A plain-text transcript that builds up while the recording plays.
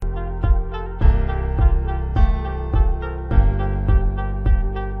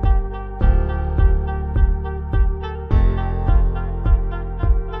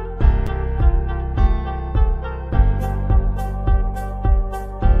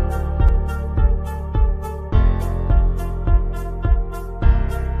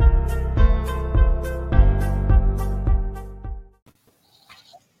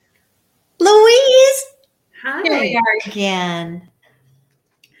we are again.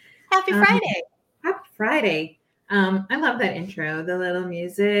 Happy Friday. Happy Friday. I love that intro. The little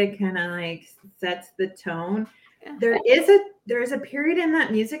music kind of like sets the tone. Yeah. There's a period in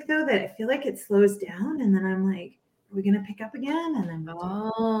that music though that I feel like it slows down, and then I'm like, are we gonna pick up again? And then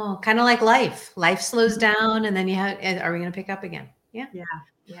kind of like life. Life slows down, and then are we gonna pick up again? Yeah.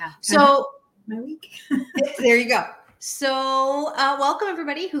 So my week. There you go. So welcome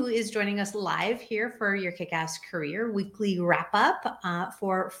everybody who is joining us live here for your Kick-Ass Career weekly wrap up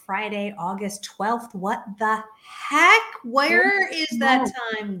for Friday, August 12th. What the heck? Where is that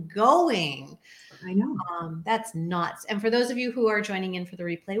time going? I know. That's nuts. And for those of you who are joining in for the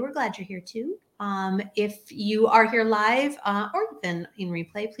replay, we're glad you're here too. If you are here live or even in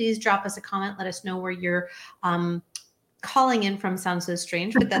replay, please drop us a comment. Let us know where you're calling in from. Sounds so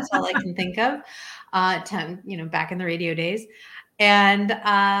strange, but that's all I can think of. Back in the radio days. And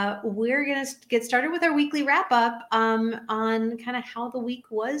we're going to get started with our weekly wrap up on kind of how the week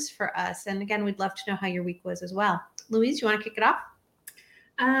was for us. And again, we'd love to know how your week was as well. Louise, you want to kick it off?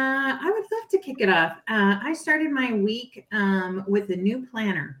 I would love to kick it off. I started my week with a new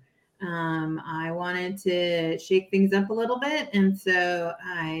planner. I wanted to shake things up a little bit, and so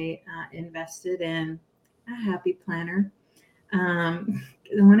I invested in a happy planner. I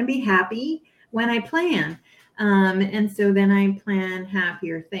want to be happy when I plan. And so then I plan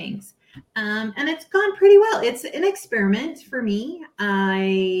happier things. And it's gone pretty well. It's an experiment for me.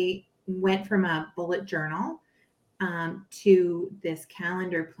 I went from a bullet journal to this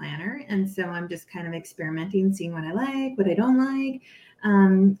calendar planner. And so I'm just kind of experimenting, seeing what I like, what I don't like.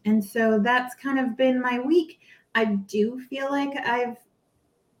 And so that's kind of been my week. I do feel like I've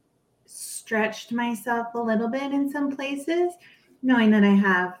stretched myself a little bit in some places, knowing that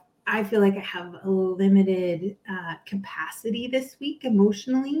I feel like I have a limited capacity this week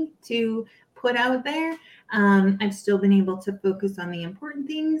emotionally to put out there. I've still been able to focus on the important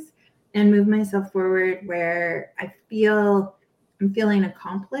things and move myself forward where I'm feeling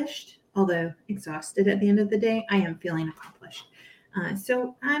accomplished, although exhausted at the end of the day. I am feeling accomplished.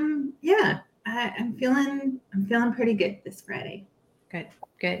 So I'm feeling pretty good this Friday.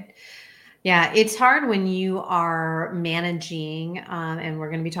 Good. Yeah, it's hard when you are managing, and we're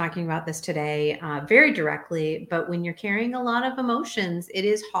going to be talking about this today very directly, but when you're carrying a lot of emotions, it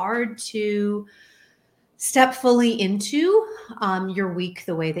is hard to step fully into your week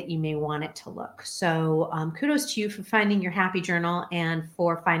the way that you may want it to look. So kudos to you for finding your happy journal and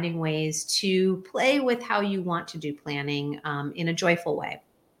for finding ways to play with how you want to do planning in a joyful way.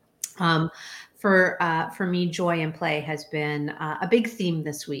 For me, joy and play has been a big theme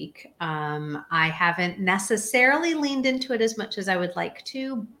this week. I haven't necessarily leaned into it as much as I would like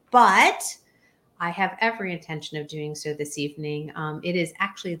to, but I have every intention of doing so this evening. It is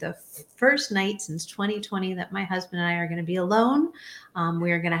actually the first night since 2020 that my husband and I are going to be alone.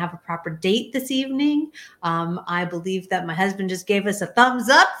 We are going to have a proper date this evening. I believe that my husband just gave us a thumbs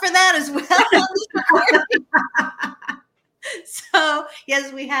up for that as well. So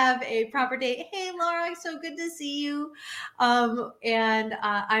yes, we have a proper date. Hey, Laura, so good to see you. And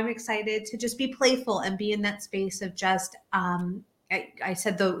I'm excited to just be playful and be in that space of just, I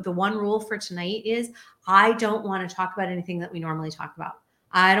said the one rule for tonight is I don't want to talk about anything that we normally talk about.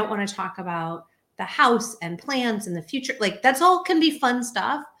 I don't want to talk about the house and plans and the future. Like that's all can be fun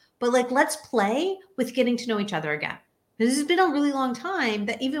stuff, but like, let's play with getting to know each other again. This has been a really long time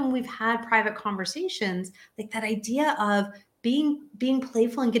that even when we've had private conversations, like that idea of being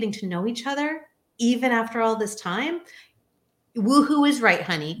playful and getting to know each other, even after all this time, woohoo is right,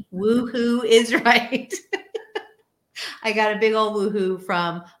 honey. Woohoo is right. I got a big old woohoo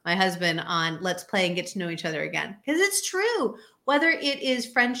from my husband on let's play and get to know each other again. Because it's true. Whether it is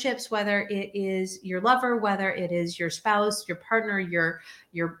friendships, whether it is your lover, whether it is your spouse, your partner,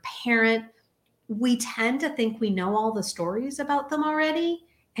 your parent, we tend to think we know all the stories about them already.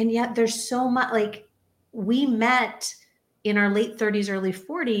 And yet there's so much, like we met in our late 30s, early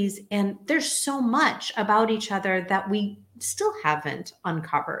 40s, and there's so much about each other that we still haven't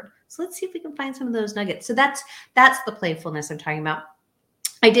uncovered. So let's see if we can find some of those nuggets. So that's the playfulness I'm talking about.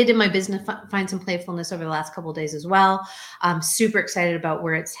 I did in my business find some playfulness over the last couple of days as well. I'm super excited about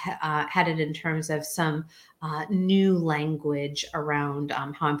where it's headed in terms of some new language around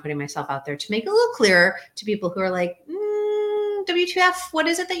how I'm putting myself out there to make it a little clearer to people who are like, WTF, what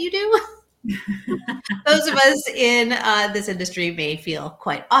is it that you do? Those of us in this industry may feel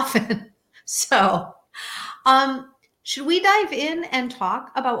quite often. So should we dive in and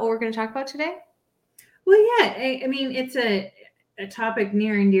talk about what we're going to talk about today? Well, yeah, I mean, it's a topic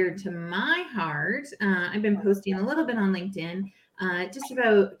near and dear to my heart. I've been posting a little bit on LinkedIn just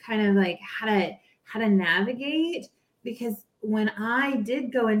about kind of like how how to navigate, because when I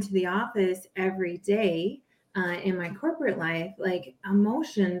did go into the office every day in my corporate life, like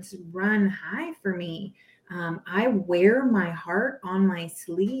emotions run high for me. I wear my heart on my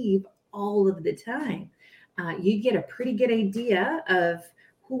sleeve all of the time. You get a pretty good idea of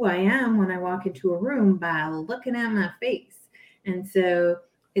who I am when I walk into a room by looking at my face. And so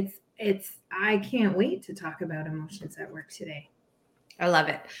I can't wait to talk about emotions at work today. I love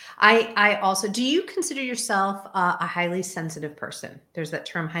it. I also, do you consider yourself a highly sensitive person? There's that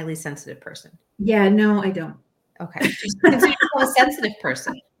term, highly sensitive person. Yeah, no, I don't. Okay. Do you consider yourself a sensitive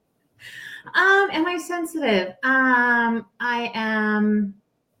person? Am I sensitive? I am.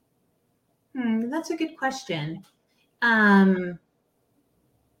 That's a good question. Um,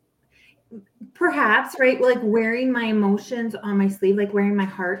 Perhaps, right? Like wearing my emotions on my sleeve, like wearing my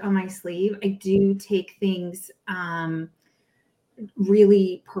heart on my sleeve. I do take things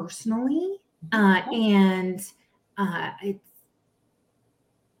really personally, and I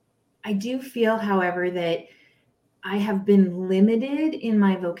do feel, however, that I have been limited in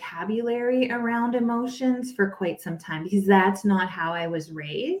my vocabulary around emotions for quite some time, because that's not how I was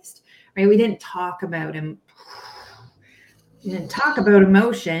raised, right? We didn't talk about emotions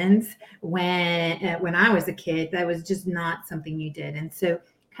when I was a kid. That was just not something you did. And so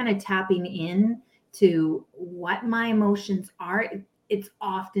kind of tapping in to what my emotions are, it's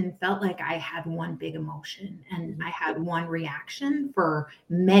often felt like I had one big emotion and I had one reaction for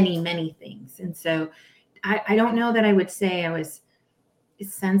many, many things. And so I don't know that I would say I was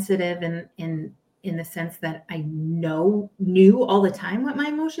sensitive in the sense that I knew all the time what my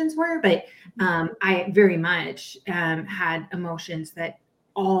emotions were, but I very much had emotions that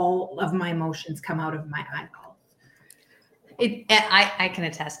all of my emotions come out of my eyeballs. I can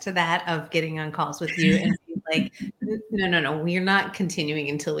attest to that, of getting on calls with you and being like, no, we're not continuing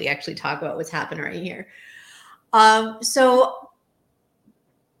until we actually talk about what's happened right here. So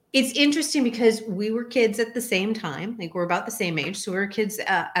it's interesting because we were kids at the same time, like we're about the same age. So we were kids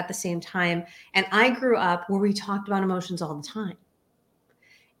at the same time. And I grew up where we talked about emotions all the time.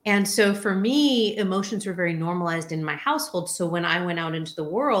 And so for me, emotions were very normalized in my household. So when I went out into the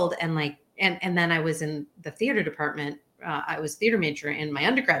world and and then I was in the theater department, I was theater major in my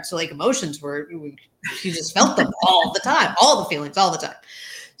undergrad. So like emotions you just felt them all the time, all the feelings all the time.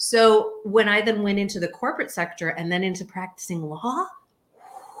 So when I then went into the corporate sector and then into practicing law,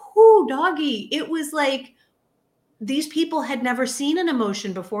 whoo, doggy, it was like these people had never seen an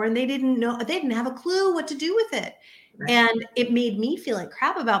emotion before and they didn't have a clue what to do with it. Right. And it made me feel like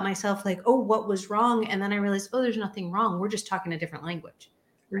crap about myself, like, oh, what was wrong? And then I realized, oh, there's nothing wrong. We're just talking a different language.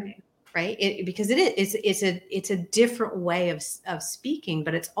 Right. Right. Because it's a different way of speaking,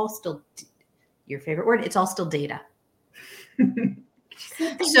 but it's all still your favorite word. It's all still data.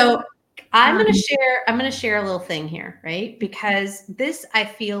 So I'm going to share a little thing here, right? Because this, I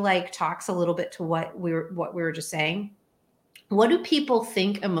feel like, talks a little bit to what we were just saying. What do people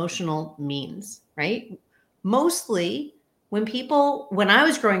think emotional means, right? Mostly when I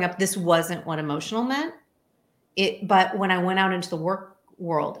was growing up, this wasn't what emotional meant. But when I went out into the work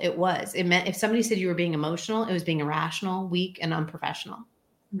world, it meant if somebody said you were being emotional, it was being irrational, weak, and unprofessional.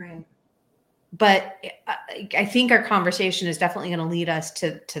 Right. But I think our conversation is definitely going to lead us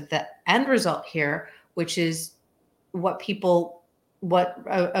to the end result here, which is what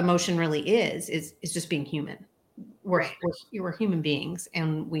emotion really is just being human. We're human beings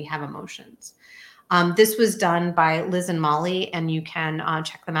and we have emotions. This was done by Liz and Molly, and you can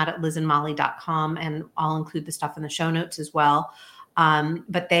check them out at lizandmolly.com, and I'll include the stuff in the show notes as well.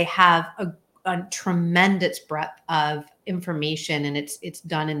 But they have a tremendous breadth of information, and it's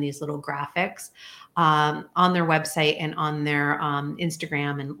done in these little graphics on their website and on their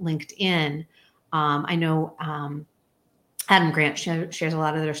Instagram and LinkedIn. I know Adam Grant shares a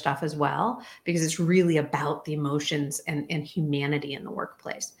lot of their stuff as well, because it's really about the emotions and humanity in the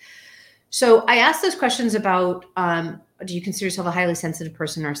workplace. So I asked those questions about, do you consider yourself a highly sensitive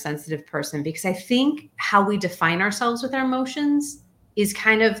person or a sensitive person? Because I think how we define ourselves with our emotions is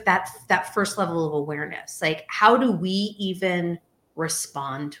kind of that first level of awareness. Like, how do we even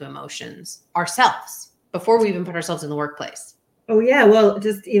respond to emotions ourselves before we even put ourselves in the workplace? Oh yeah. Well,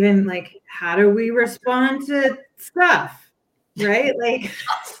 just even like, how do we respond to stuff? Right. Like,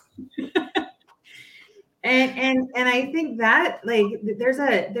 and I think that, like, there's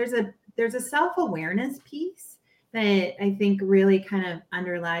a self-awareness piece that I think really kind of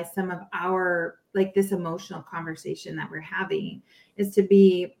underlies some of our, like, this emotional conversation that we're having, is to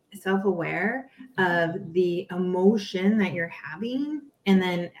be self-aware of the emotion that you're having and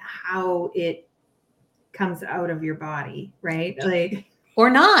then how it comes out of your body, right? Like, Or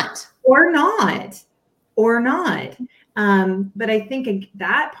not. or not, or not. But I think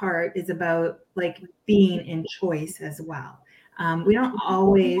that part is about like being in choice as well. We don't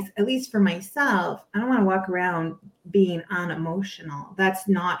always, at least for myself, I don't want to walk around being unemotional. That's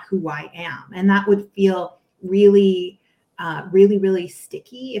not who I am. And that would feel really, really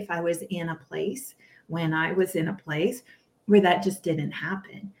sticky if I was in a place, when I was in a place where that just didn't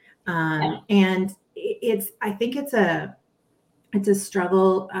happen. And I think it's a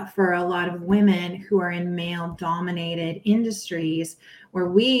struggle for a lot of women who are in male dominated industries where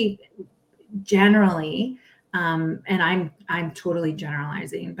we generally, and I'm totally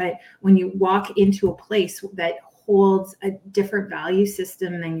generalizing, but when you walk into a place that holds a different value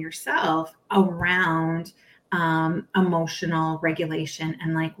system than yourself around emotional regulation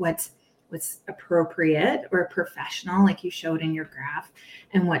and like what's appropriate or professional, like you showed in your graph,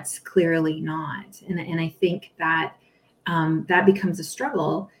 and what's clearly not. And I think that that becomes a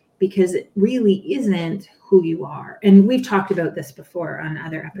struggle because it really isn't who you are. And we've talked about this before on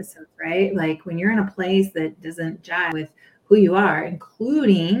other episodes, right? Like when you're in a place that doesn't jive with who you are,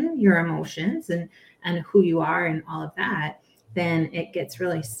 including your emotions and who you are and all of that, then it gets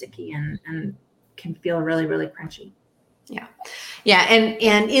really sticky and can feel really crunchy. Yeah. Yeah.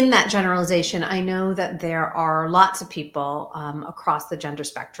 And in that generalization, I know that there are lots of people across the gender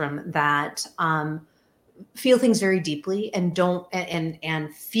spectrum that feel things very deeply and don't,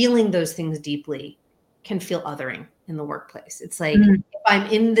 and feeling those things deeply can feel othering in the workplace. It's like, if I'm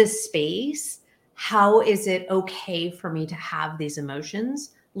in this space, how is it okay for me to have these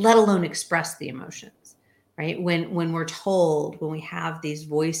emotions, let alone express the emotions, right? When we're told, when we have these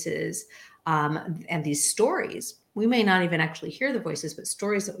voices and these stories, we may not even actually hear the voices, but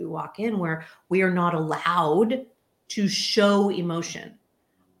stories that we walk in where we are not allowed to show emotion.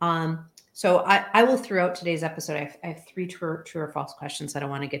 So I will, throughout today's episode, I have 3 true or false questions that I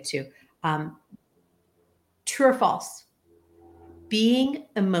want to get to. True or false? Being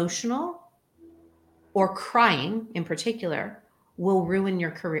emotional or crying in particular will ruin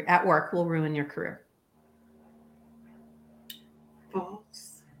your career at work, will ruin your career.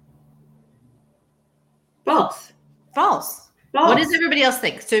 False. False. False. False. What does everybody else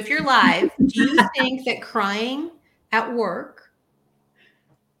think? So if you're live, do you think that crying at work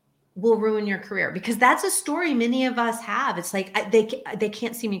will ruin your career? Because that's a story many of us have. It's like they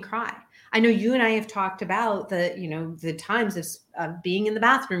can't see me cry. I know you and I have talked about the times of being in the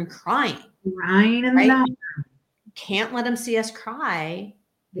bathroom crying in the bathroom. Can't let them see us cry.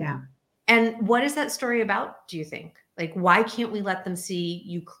 Yeah. And what is that story about, do you think? Like, why can't we let them see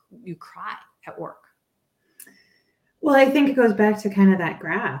you cry at work? Well, I think it goes back to kind of that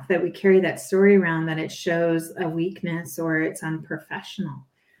graph that we carry that story around, that it shows a weakness or it's unprofessional.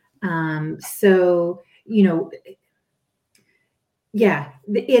 So, yeah,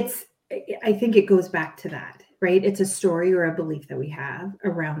 I think it goes back to that, right? It's a story or a belief that we have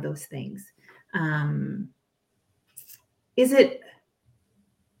around those things. I'm just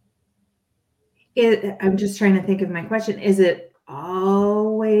trying to think of my question. Is it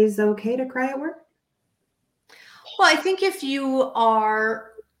always okay to cry at work? Well, I think if you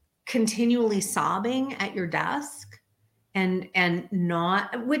are continually sobbing at your desk and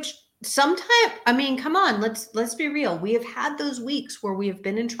not, which sometimes, I mean, come on, let's be real. We have had those weeks where we have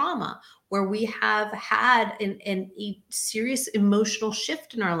been in trauma, where we have had a serious emotional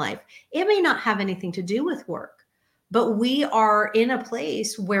shift in our life. It may not have anything to do with work, but we are in a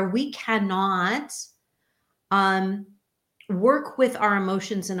place where we cannot work with our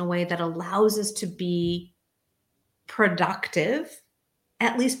emotions in a way that allows us to be productive,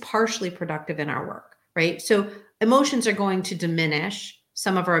 at least partially productive in our work, right? So emotions are going to diminish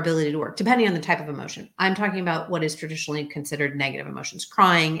some of our ability to work, depending on the type of emotion. I'm talking about what is traditionally considered negative emotions: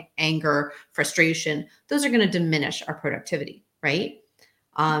 crying, anger, frustration. Those are going to diminish our productivity, right?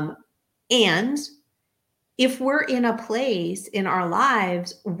 And if we're in a place in our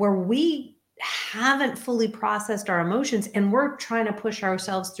lives where we haven't fully processed our emotions and we're trying to push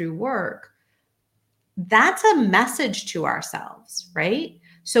ourselves through work, that's a message to ourselves, right?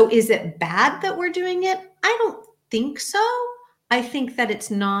 So is it bad that we're doing it? I don't think so. I think that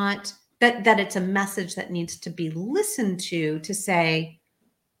it's not, that it's a message that needs to be listened to say,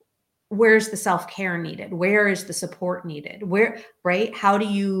 where's the self-care needed? Where is the support needed? Where, right? How do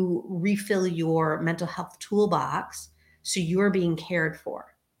you refill your mental health toolbox so you're being cared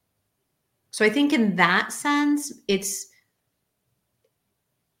for? So I think in that sense,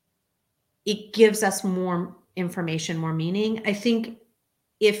 it gives us more information, more meaning. I think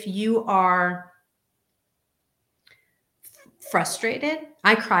if you are frustrated,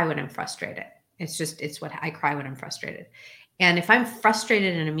 I cry when I'm frustrated. It's what I cry when I'm frustrated. And if I'm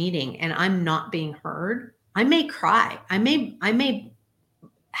frustrated in a meeting and I'm not being heard, I may cry. I may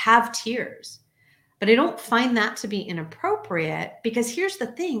have tears. But I don't find that to be inappropriate, because here's the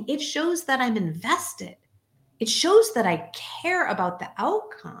thing, it shows that I'm invested. It shows that I care about the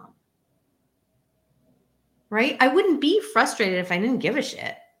outcome. Right? I wouldn't be frustrated if I didn't give a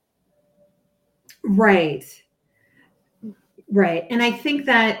shit. Right. Right. And I think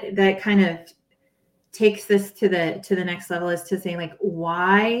that kind of takes this to the next level, is to say, like,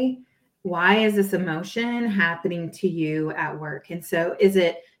 why is this emotion happening to you at work? And so is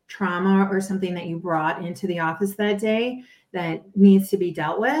it trauma or something that you brought into the office that day that needs to be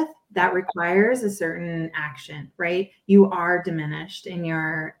dealt with, that requires a certain action, right? You are diminished in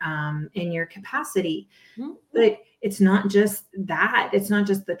your capacity. Mm-hmm. But it's not just that. It's not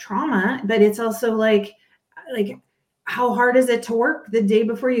just the trauma, but it's also like how hard is it to work the day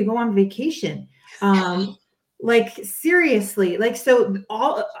before you go on vacation? Like, seriously, like, so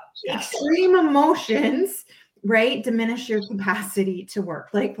all extreme emotions, right, diminish your capacity to work.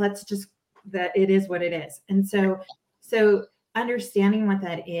 Like, let's just, that it is what it is. And so understanding what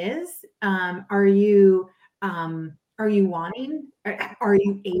that is, are you wanting, are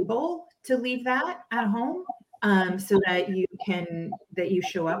you able to leave that at home, so that you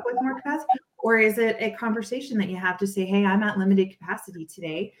show up with more capacity? Or is it a conversation that you have to say, hey, I'm at limited capacity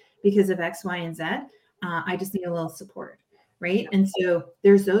today because of X, Y, and Z. I just need a little support, right? And so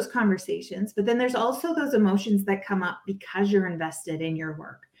there's those conversations, but then there's also those emotions that come up because you're invested in your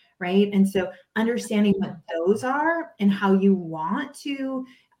work, right? And so understanding what those are and how you want to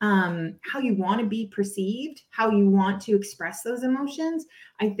be perceived, how you want to express those emotions,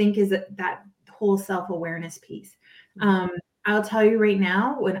 I think is that whole self-awareness piece. I'll tell you right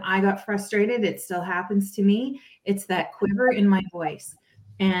now, when I got frustrated, it still happens to me. It's that quiver in my voice.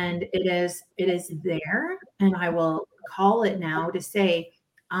 And it is there. And I will call it now to say,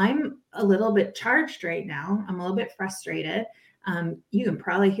 I'm a little bit charged right now. I'm a little bit frustrated. You can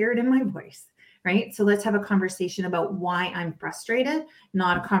probably hear it in my voice, right? So let's have a conversation about why I'm frustrated,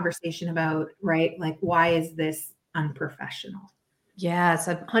 not a conversation about, right, like, why is this unprofessional? Yes,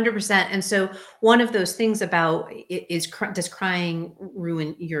 100%. And so one of those things about is, does crying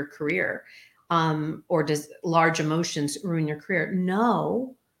ruin your career? Or does large emotions ruin your career?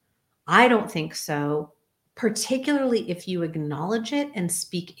 No, I don't think so. Particularly if you acknowledge it and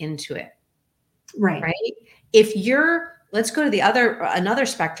speak into it. Right. Right. Let's go to another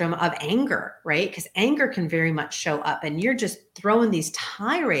spectrum of anger, right? Because anger can very much show up and you're just throwing these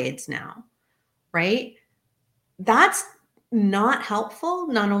tirades now, right? That's not helpful,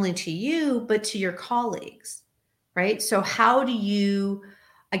 not only to you, but to your colleagues, right? So how do you,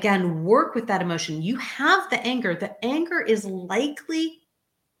 again, work with that emotion? You have the anger. The anger is likely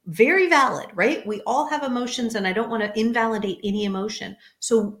very valid, right? We all have emotions, and I don't want to invalidate any emotion.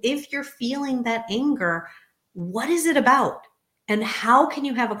 So if you're feeling that anger, what is it about? And how can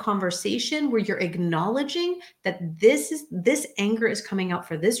you have a conversation where you're acknowledging that this anger is coming out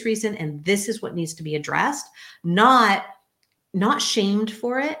for this reason, and this is what needs to be addressed, not shamed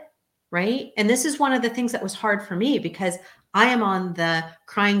for it, right? And this is one of the things that was hard for me, because I am on the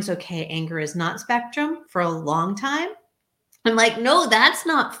crying's okay, anger is not spectrum for a long time. I'm like, no, that's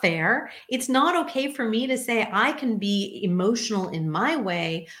not fair. It's not okay for me to say I can be emotional in my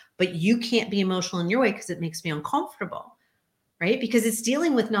way, but you can't be emotional in your way because it makes me uncomfortable, right? Because it's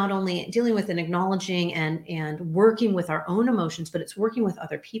dealing with not only dealing with and acknowledging and working with our own emotions, but it's working with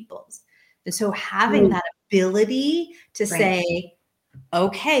other people's. And so having that ability to say,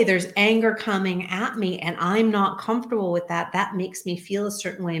 okay, there's anger coming at me and I'm not comfortable with that. That makes me feel a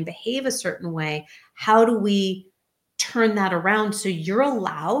certain way and behave a certain way. How do we turn that around so you're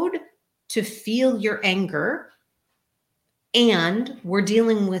allowed to feel your anger, and we're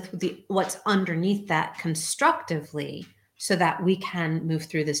dealing with what's underneath that constructively so that we can move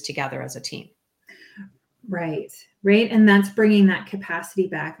through this together as a team? Right. And that's bringing that capacity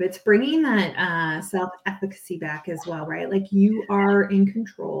back. It's bringing that self-efficacy back as well, right? Like, you are in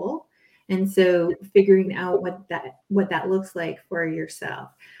control. And so figuring out what that looks like for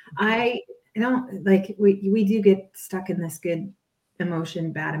yourself. I don't, like, we do get stuck in this good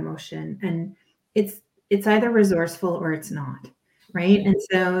emotion, bad emotion, and it's either resourceful or it's not, right? And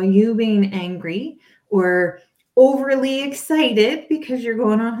so you being angry or overly excited because you're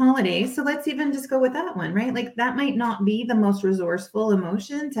going on holiday. So let's even just go with that one, right? Like, that might not be the most resourceful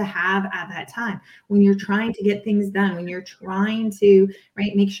emotion to have at that time when you're trying to get things done, when you're trying to,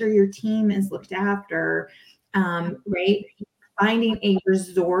 right, make sure your team is looked after, right? Finding a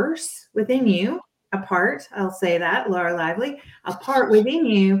resource within you, I'll say that, Laura Lively, a part within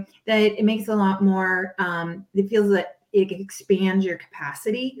you that it makes a lot more, it feels that it expands your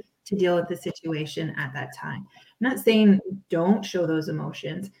capacity to deal with the situation at that time. I'm not saying don't show those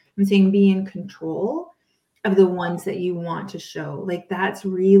emotions. I'm saying be in control of the ones that you want to show. Like that's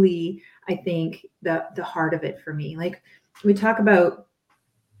really, I think, the heart of it for me. Like we talk about,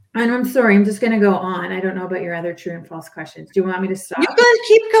 and I'm sorry, I'm just going to go on. I don't know about your other true and false questions. Do you want me to stop? You could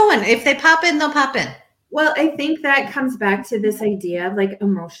keep going. If they pop in, they'll pop in. Well, I think that comes back to this idea of like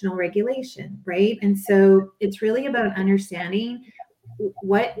emotional regulation, right? And so it's really about understanding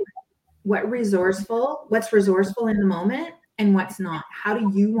what's resourceful in the moment and what's not. How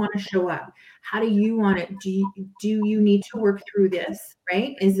do you want to show up? How do you want it? Do you need to work through this,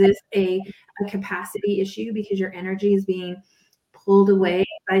 right? Is this a capacity issue because your energy is being pulled away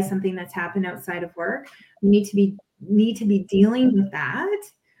by something that's happened outside of work? You need to be dealing with that,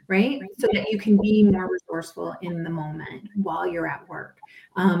 right? So that you can be more resourceful in the moment while you're at work.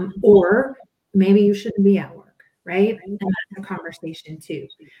 Or maybe you shouldn't be at work, right? And that's a conversation too.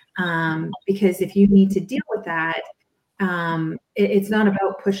 Because if you need to deal with that, it's not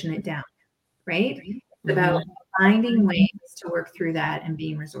about pushing it down, right? It's about finding ways to work through that and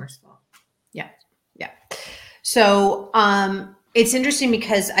being resourceful. Yeah. Yeah. So, it's interesting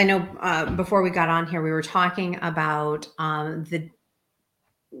because I know before we got on here, we were talking about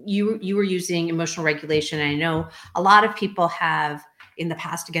you were using emotional regulation. And I know a lot of people have in the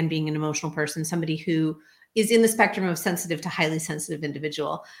past, again, being an emotional person, somebody who is in the spectrum of sensitive to highly sensitive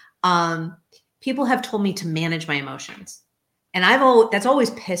individual. People have told me to manage my emotions, and that's always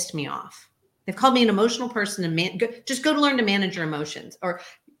pissed me off. They've called me an emotional person and just go to learn to manage your emotions, or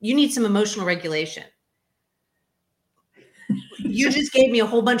you need some emotional regulation. You just gave me a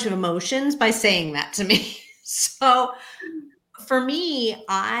whole bunch of emotions by saying that to me. So for me,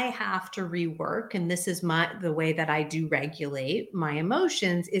 I have to rework, and this is the way that I do regulate my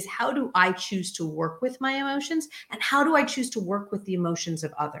emotions is how do I choose to work with my emotions, and how do I choose to work with the emotions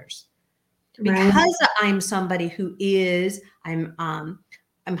of others? Because I'm somebody who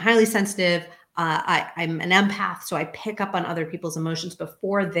I'm highly sensitive. I'm an empath, so I pick up on other people's emotions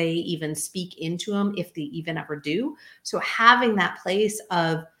before they even speak into them, if they even ever do. So having that place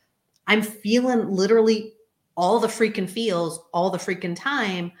of I'm feeling literally all the freaking feels all the freaking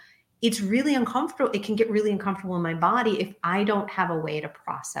time, it's really uncomfortable. It can get really uncomfortable in my body if I don't have a way to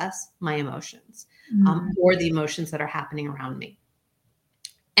process my emotions or the emotions that are happening around me.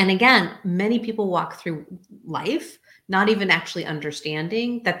 And again, many people walk through life not even actually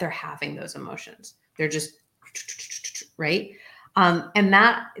understanding that they're having those emotions. They're just right. And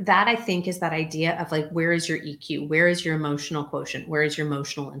that I think is that idea of like, where is your EQ? Where is your emotional quotient? Where is your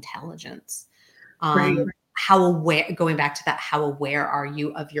emotional intelligence? Right. How aware, going back to that, how aware are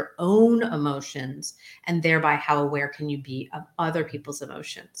you of your own emotions? And thereby how aware can you be of other people's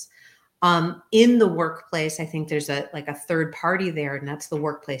emotions? In the workplace, I think there's a third party there, and that's the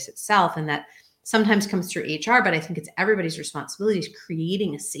workplace itself. And that sometimes comes through HR, but I think it's everybody's responsibility is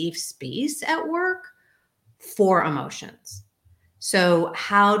creating a safe space at work for emotions. So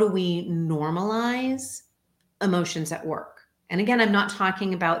how do we normalize emotions at work? And again, I'm not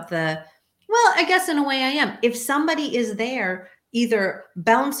talking about well, I guess in a way I am. If somebody is there either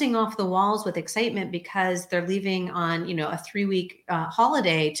bouncing off the walls with excitement because they're leaving on, a 3-week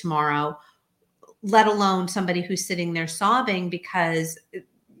holiday tomorrow, let alone somebody who's sitting there sobbing because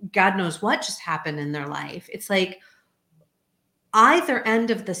God knows what just happened in their life. It's like either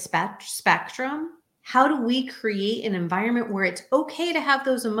end of the spectrum. How do we create an environment where it's okay to have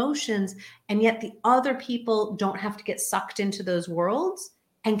those emotions, and yet the other people don't have to get sucked into those worlds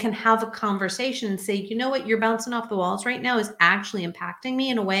and can have a conversation and say, you know what, you're bouncing off the walls right now is actually impacting me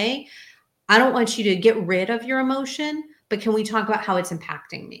in a way. I don't want you to get rid of your emotion, but can we talk about how it's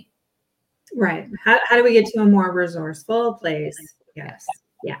impacting me? Right. How do we get to a more resourceful place? Yes.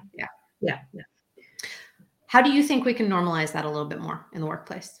 Yeah. How do you think we can normalize that a little bit more in the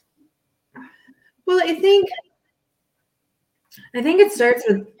workplace? Well, I think it starts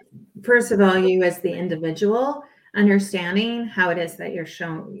with, first of all, you as the individual understanding how it is that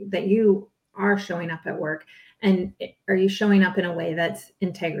you are showing up at work, and are you showing up in a way that's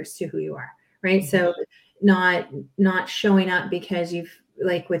integrous to who you are, right? So not showing up because you've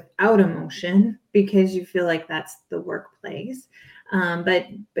without emotion because you feel like that's the workplace, but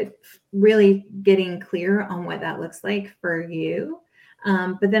really getting clear on what that looks like for you,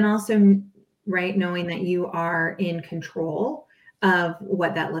 but then also, right, knowing that you are in control of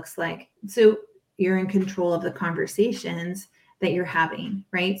what that looks like. So you're in control of the conversations that you're having,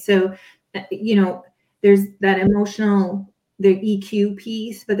 right? So, there's that emotional, the EQ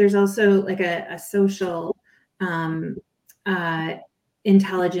piece, but there's also like a social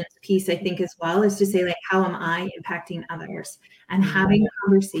intelligence piece, I think, as well, is to say, like, how am I impacting others, and having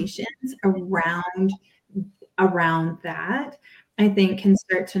conversations around that, I think, can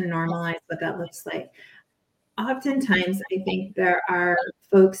start to normalize what that looks like. Oftentimes, I think there are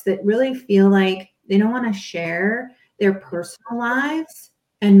folks that really feel like they don't want to share their personal lives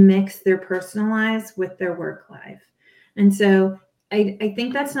and mix their personal lives with their work life. And so I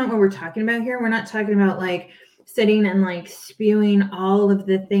think that's not what we're talking about here. We're not talking about like sitting and like spewing all of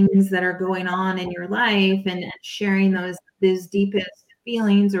the things that are going on in your life and sharing those deepest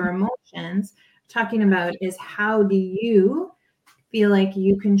feelings or emotions. Talking about is, how do you feel like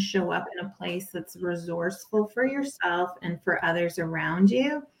you can show up in a place that's resourceful for yourself and for others around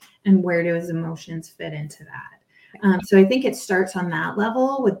you, and where do those emotions fit into that? So I think it starts on that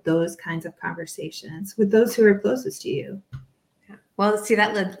level with those kinds of conversations with those who are closest to you. Well, see,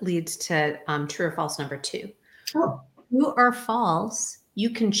 that leads to true or false number 2. Oh, true or false,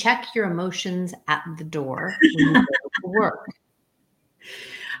 you can check your emotions at the door when you go to work.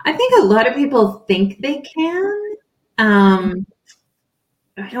 I think a lot of people think they can.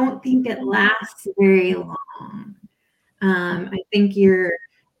 I don't think it lasts very long. I think you're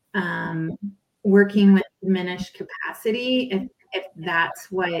working with diminished capacity if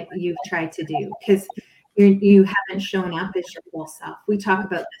that's what you've tried to do, because you haven't shown up as your whole self. We talk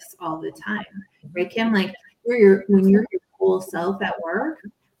about this all the time, right, Kim? Like, when you're your whole self at work,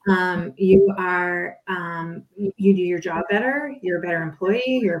 you are you do your job better, you're a better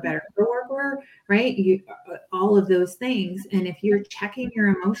employee, you're a better coworker, right? You all of those things. And if you're checking your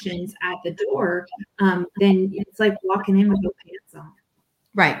emotions at the door, then it's like walking in with no pants on.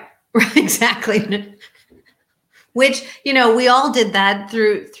 Right. Exactly. Which, we all did that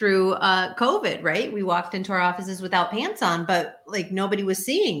through COVID, right? We walked into our offices without pants on, but like nobody was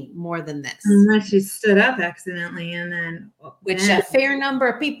seeing more than this. Unless you stood up accidentally, and then which a fair number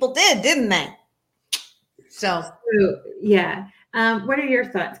of people did, didn't they? So yeah. What are your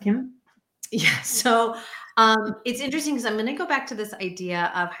thoughts, Kim? Yeah. So it's interesting because I'm going to go back to this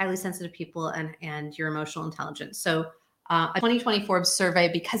idea of highly sensitive people and your emotional intelligence. So a 2020 Forbes survey,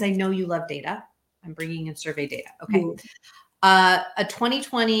 because I know you love data, I'm bringing in survey data. Okay. A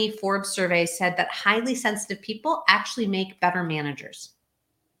 2020 Forbes survey said that highly sensitive people actually make better managers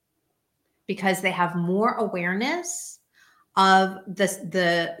because they have more awareness of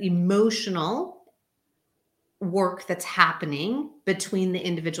the emotional work that's happening between the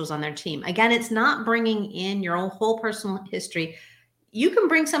individuals on their team. Again, it's not bringing in your own whole personal history. You can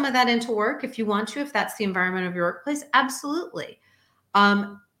bring some of that into work if you want to, if that's the environment of your workplace. Absolutely.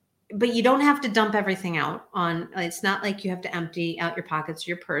 But you don't have to dump everything out on, it's not like you have to empty out your pockets or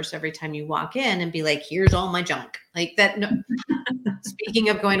your purse every time you walk in and be like, here's all my junk. Like that. No. Speaking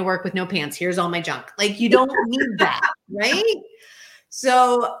of going to work with no pants, here's all my junk. Like, you don't need that, right?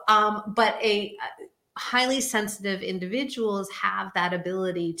 So, but a highly sensitive individuals have that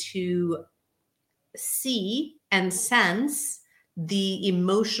ability to see and sense the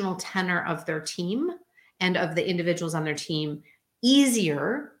emotional tenor of their team and of the individuals on their team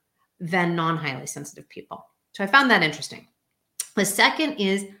easier than non-highly sensitive people. So I found that interesting. The second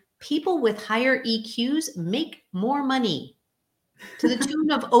is people with higher EQs make more money to the tune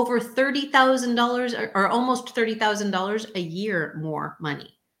of over $30,000 or almost $30,000 a year more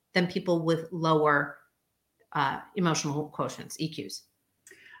money than people with lower emotional quotients, EQs.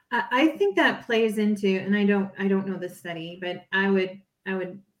 I think that plays into, and I don't know the study, but I would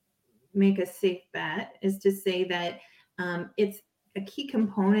make a safe bet is to say that it's a key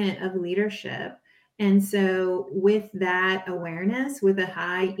component of leadership. And so with that awareness, with a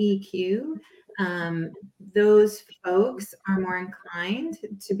high EQ, those folks are more inclined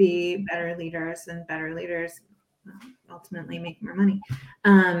to be better leaders, and better leaders ultimately make more money.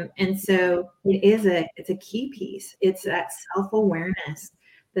 And so it's a key piece. It's that self-awareness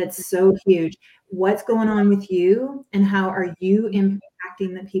that's so huge. What's going on with you, and how are you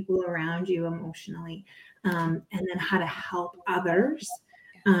impacting the people around you emotionally? And then how to help others,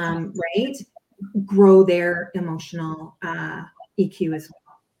 right, grow their emotional EQ as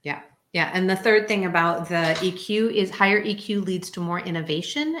well. Yeah. Yeah. And the third thing about the EQ is higher EQ leads to more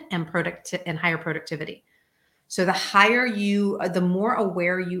innovation and higher productivity. So the more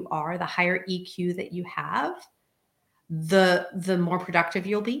aware you are, the higher EQ that you have, the more productive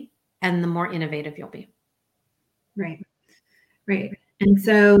you'll be and the more innovative you'll be. Right. Right. And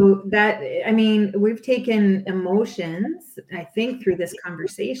so we've taken emotions, I think, through this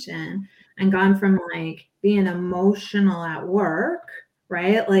conversation and gone from like being emotional at work,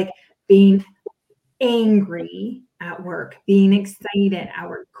 right? Like being angry at work, being excited at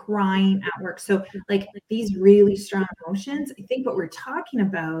work, crying at work. So like these really strong emotions, I think what we're talking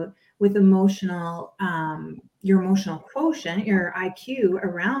about with emotional, your emotional quotient, your IQ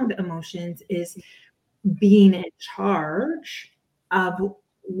around emotions is being in charge of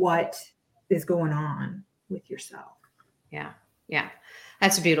what is going on with yourself. Yeah. Yeah.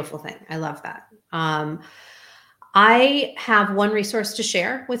 That's a beautiful thing. I love that. I have one resource to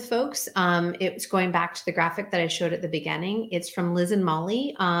share with folks. It's going back to the graphic that I showed at the beginning. It's from Liz and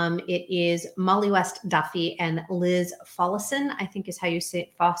Molly. It is Molly West Duffy and Liz Follison, I think is how you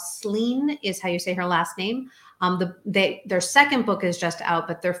say, Fosslien is how you say her last name. Their second book is just out,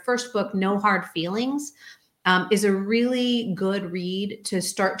 but their first book, No Hard Feelings, is a really good read to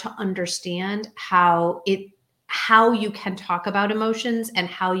start to understand how you can talk about emotions and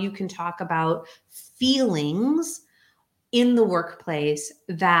how you can talk about feelings in the workplace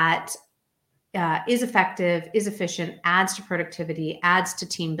that is effective, is efficient, adds to productivity, adds to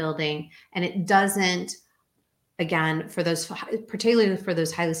team building, and it doesn't, again, particularly for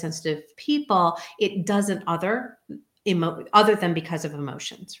those highly sensitive people, it doesn't other than because of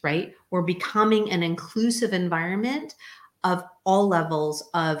emotions, right? We're becoming an inclusive environment of all levels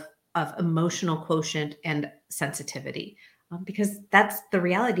of emotional quotient and sensitivity, because that's the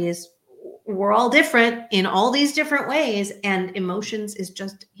reality is we're all different in all these different ways, and emotions is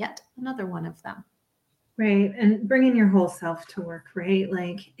just yet another one of them. Right. And bringing your whole self to work, right?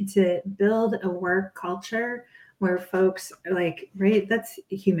 Like to build a work culture where folks are like, right, that's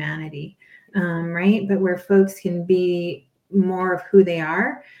humanity, right? But where folks can be more of who they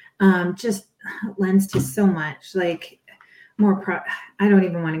are, just lends to so much, like I don't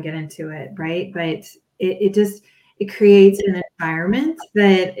even want to get into it, right? But it creates an environment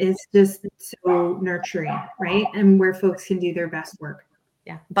that is just so nurturing, right? And where folks can do their best work.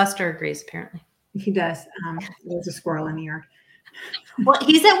 Yeah. Buster agrees, apparently. He does. There's a squirrel in the yard. Well,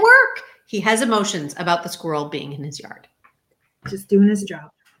 he's at work. He has emotions about the squirrel being in his yard. Just doing his job.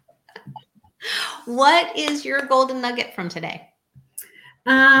 What is your golden nugget from today?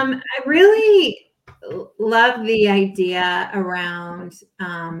 I really love the idea around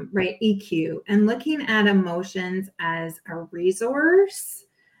right, EQ and looking at emotions as a resource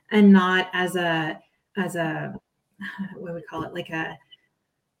and not as a what do we call it, like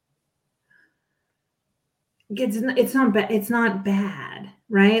it's not bad,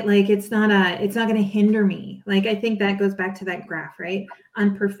 right? Like it's not going to hinder me. Like I think that goes back to that graph, right?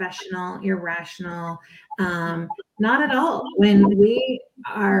 Unprofessional, irrational, not at all. When we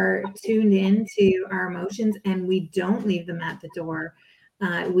are tuned into our emotions and we don't leave them at the door,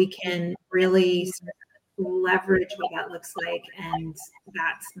 we can really leverage what that looks like, and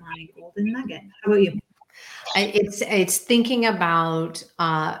that's my golden nugget. How about you? It's thinking about,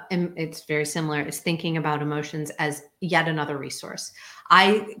 and it's very similar. It's thinking about emotions as yet another resource.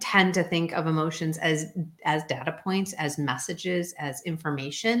 I tend to think of emotions as data points, as messages, as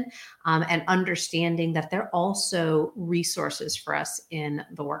information, and understanding that they're also resources for us in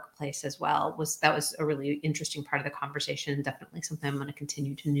the workplace as well. That was a really interesting part of the conversation, and definitely something I'm going to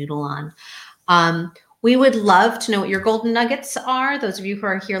continue to noodle on. We would love to know what your golden nuggets are. Those of you who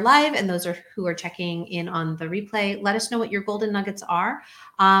are here live and those who are checking in on the replay, let us know what your golden nuggets are.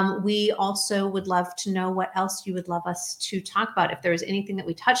 We also would love to know what else you would love us to talk about. If there was anything that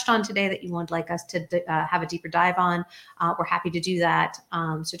we touched on today that you would like us to have a deeper dive on, we're happy to do that.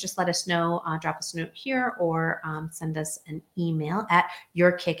 So just let us know, drop us a note here, or send us an email at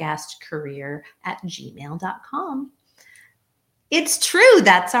yourkickasscareer@gmail.com. It's true.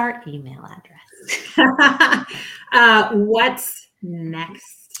 That's our email address. What's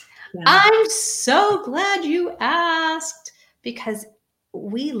next? Yeah. I'm so glad you asked, because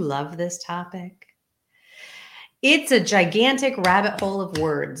we love this topic. It's a gigantic rabbit hole of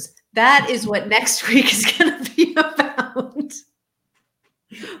words. That is what next week is going to be about.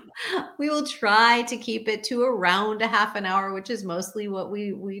 We will try to keep it to around a half an hour, which is mostly what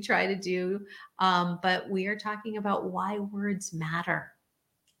we try to do. But we are talking about why words matter.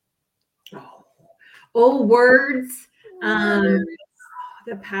 Oh, words. The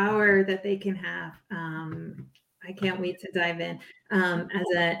power that they can have. I can't wait to dive in. As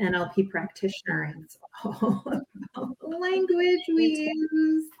an NLP practitioner, it's all about the language we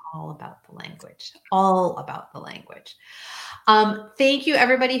use. All about the language. All about the language. Thank you,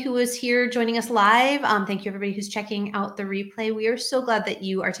 everybody who was here joining us live. Thank you, everybody who's checking out the replay. We are so glad that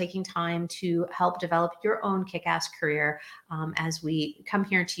you are taking time to help develop your own kick-ass career, as we come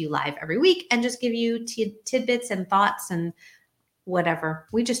here to you live every week and just give you tidbits and thoughts and whatever.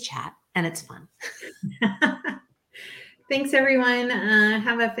 We just chat and it's fun. Thanks, everyone.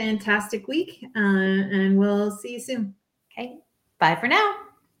 Have a fantastic week, and we'll see you soon. Okay. Bye for now.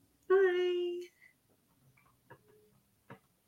 Bye.